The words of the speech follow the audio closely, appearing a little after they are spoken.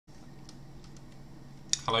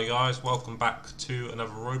Hello guys, welcome back to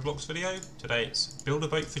another Roblox video. Today it's build a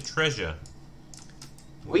boat for treasure.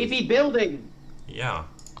 We be building! Yeah,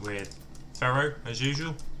 with Pharaoh as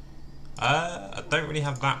usual. I don't really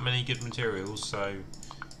have that many good materials, so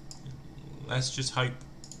let's just hope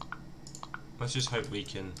we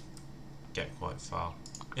can get quite far.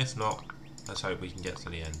 If not, let's hope we can get to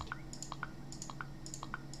the end.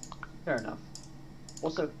 Fair enough.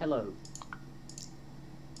 Also, hello.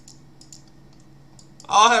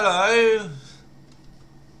 Oh, hello!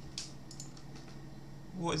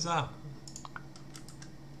 What is that?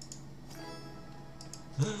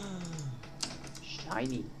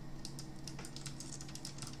 Shiny.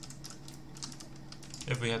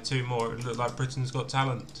 If we had two more, it would look like Britain's Got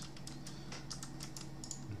Talent.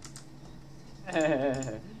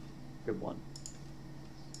 Good one.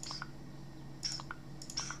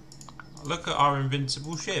 Look at our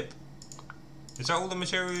invincible ship. Is that all the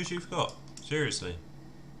materials you've got? Seriously?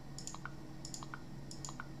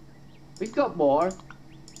 We've got more.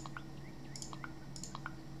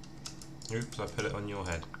 Oops, I put it on your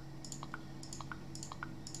head.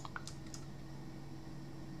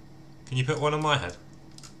 Can you put one on my head?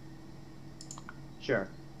 Sure.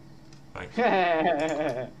 Thanks.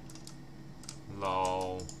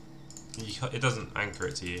 Lol. It doesn't anchor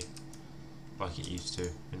it to you like it used to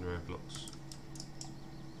in Roblox.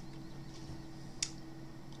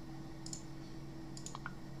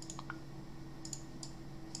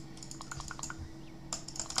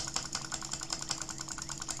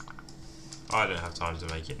 I don't have time to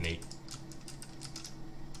make it neat.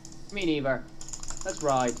 Me neither. Let's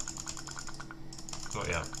ride. Not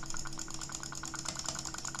yet.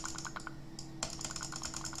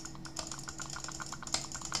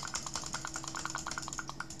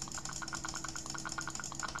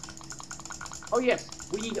 Oh yes,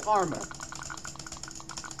 we need armor.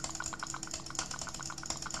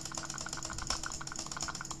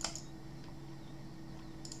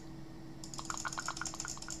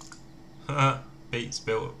 Beats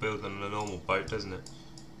building a normal boat, doesn't it?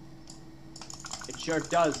 It sure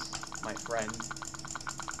does, my friend.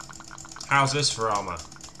 How's this for armor?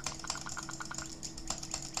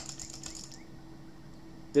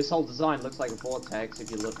 This whole design looks like a vortex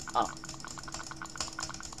if you look up.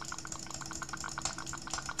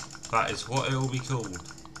 That is what it will be called.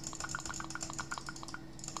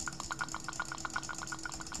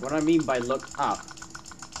 What I mean by look up,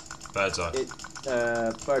 Bird's eye.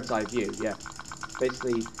 bird's eye view, yeah.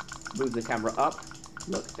 Basically, move the camera up,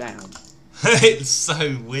 look down. It's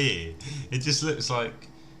so weird. It just looks like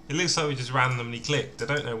we just randomly clicked. I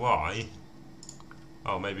don't know why.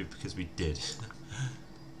 Oh, maybe because we did.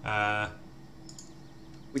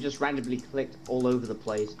 We just randomly clicked all over the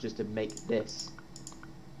place just to make this.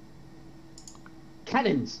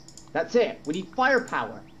 Cannons! That's it! We need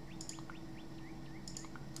firepower!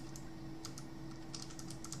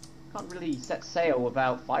 Can't really set sail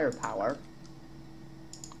without firepower.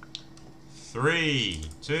 3,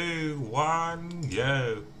 2, 1,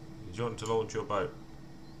 go. Do you want to launch your boat?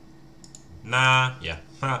 Nah, yeah.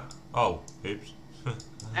 Oh, oops.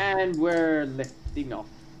 And we're lifting off.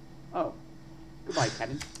 Oh. Goodbye,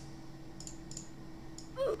 cannon.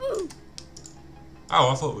 Oh,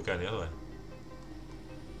 I thought we were going the other way.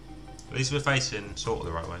 At least we're facing sort of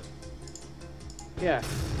the right way. Yeah.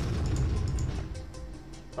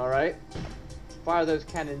 Alright. Fire those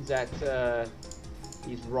cannons at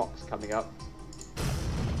these rocks coming up.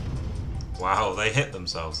 Wow, they hit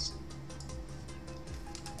themselves.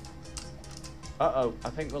 Uh-oh, I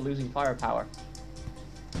think we're losing firepower.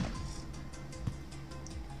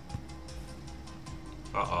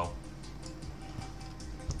 Uh-oh.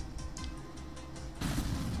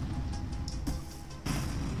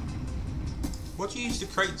 What do you use the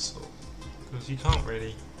crates for? Because you can't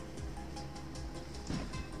really...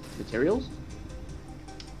 Materials?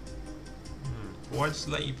 Why does it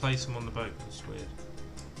let you place them on the boat? That's weird.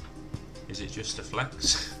 Is it just a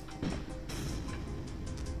flex?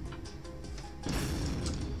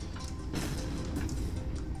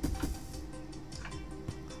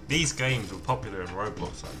 These games were popular in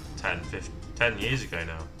Roblox like 10 years ago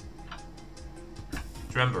now. Do you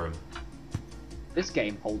remember them? This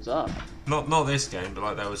game holds up. Not this game, but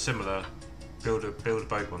like there was similar build a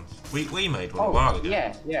boat ones. We made one a while ago.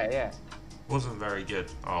 Yeah. Wasn't very good,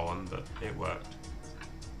 our one, but it worked.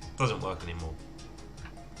 Doesn't work anymore.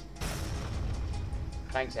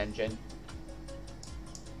 Thanks, engine.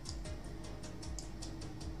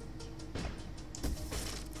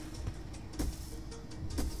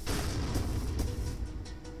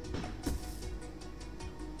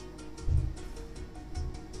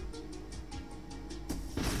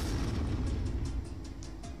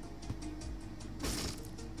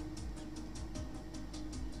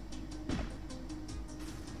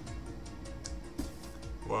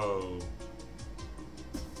 Whoa.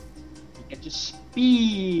 You get to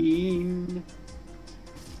spin.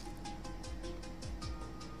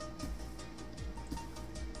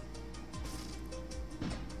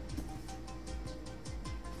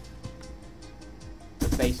 The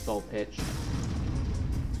baseball pitch.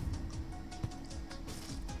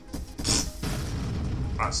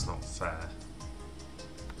 That's not fair.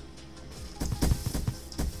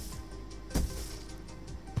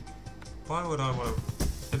 Why would I want to...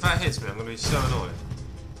 If that hits me, I'm going to be so annoyed.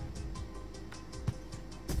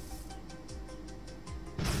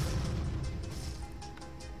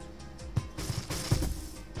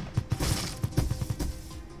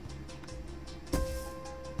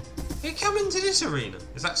 You come into this arena.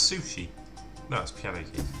 Is that sushi? No, it's piano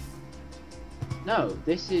keys. No,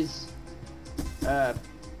 this is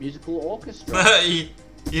musical orchestra. you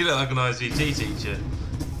look like an ICT teacher.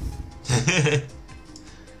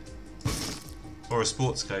 Or a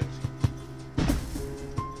sports coach.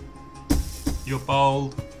 You're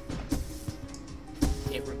bold.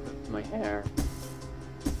 It ripped my hair.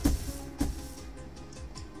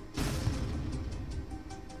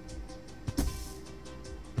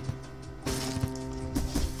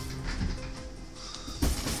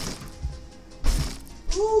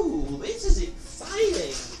 Ooh, this is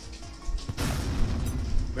exciting!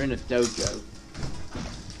 We're in a dojo.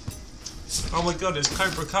 Oh my god, it's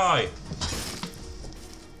Cobra Kai.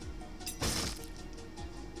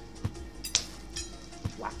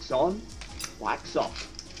 Wax on, wax off.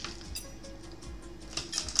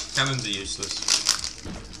 Cannons are useless.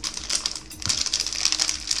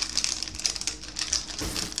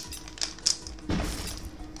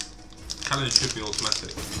 Cannons should be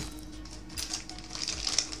automatic.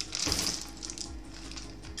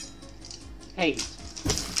 Hate.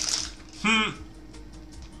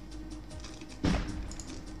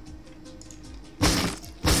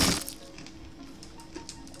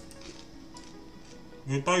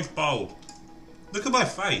 We're both bold. Look at my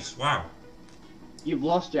face, wow. You've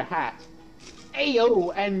lost your hat.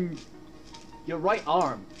 Ayo, and your right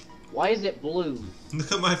arm. Why is it blue?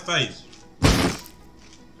 Look at my face.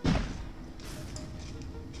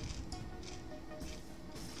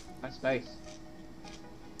 Nice face.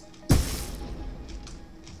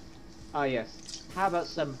 Ah yes. How about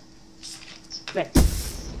some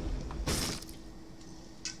specs?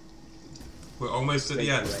 We're almost at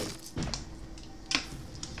the end.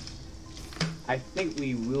 I think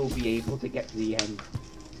we will be able to get to the end.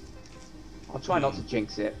 I'll try not to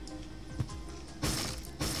jinx it.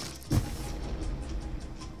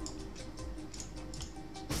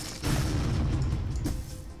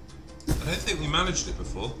 I don't think we managed it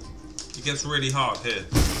before. It gets really hard here.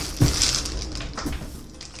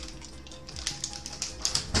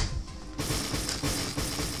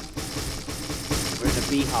 We're in a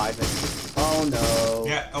beehive and... oh no.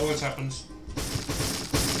 Yeah, always happens.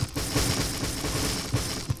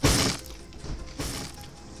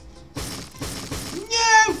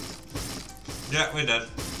 No! Yeah, we're dead.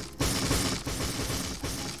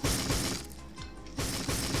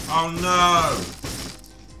 Oh no!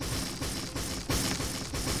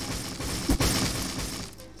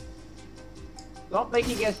 Stop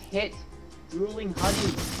making us hit drooling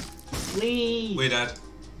honey. Please. We're dead.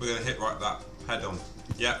 We're gonna hit right that head on.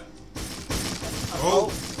 Yeah.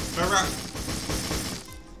 Oh! Go right.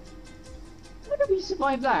 How did we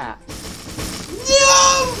survive that?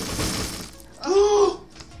 No! Oh!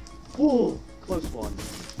 Oh, close one.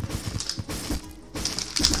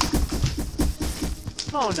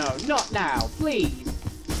 Oh no, not now, please.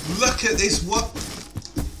 Look at this. What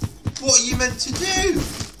are you meant to do?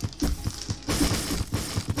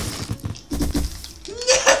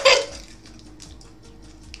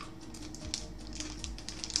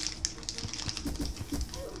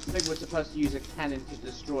 I think we're supposed to use a cannon to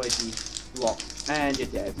destroy these blocks, and you're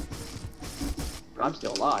dead. But I'm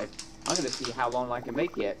still alive. I'm gonna see how long I can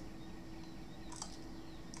make it.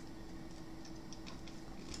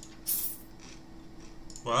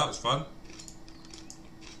 Well, that was fun.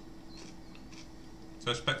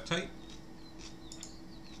 So spectate?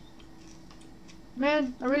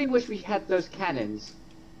 Man, I really wish we had those cannons.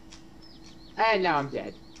 And now I'm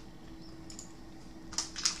dead.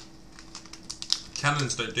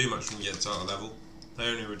 Cannons don't do much when you get to our level. They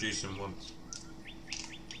only reduce them once.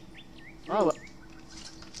 Oh, well,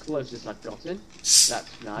 closest I've gotten.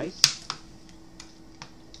 That's nice.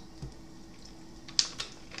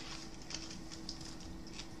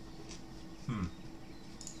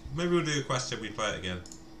 Maybe we'll do a quest if we play it again.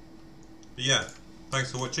 But yeah,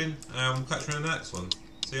 thanks for watching, and we'll catch you in the next one.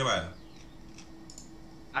 See you later.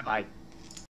 Bye bye.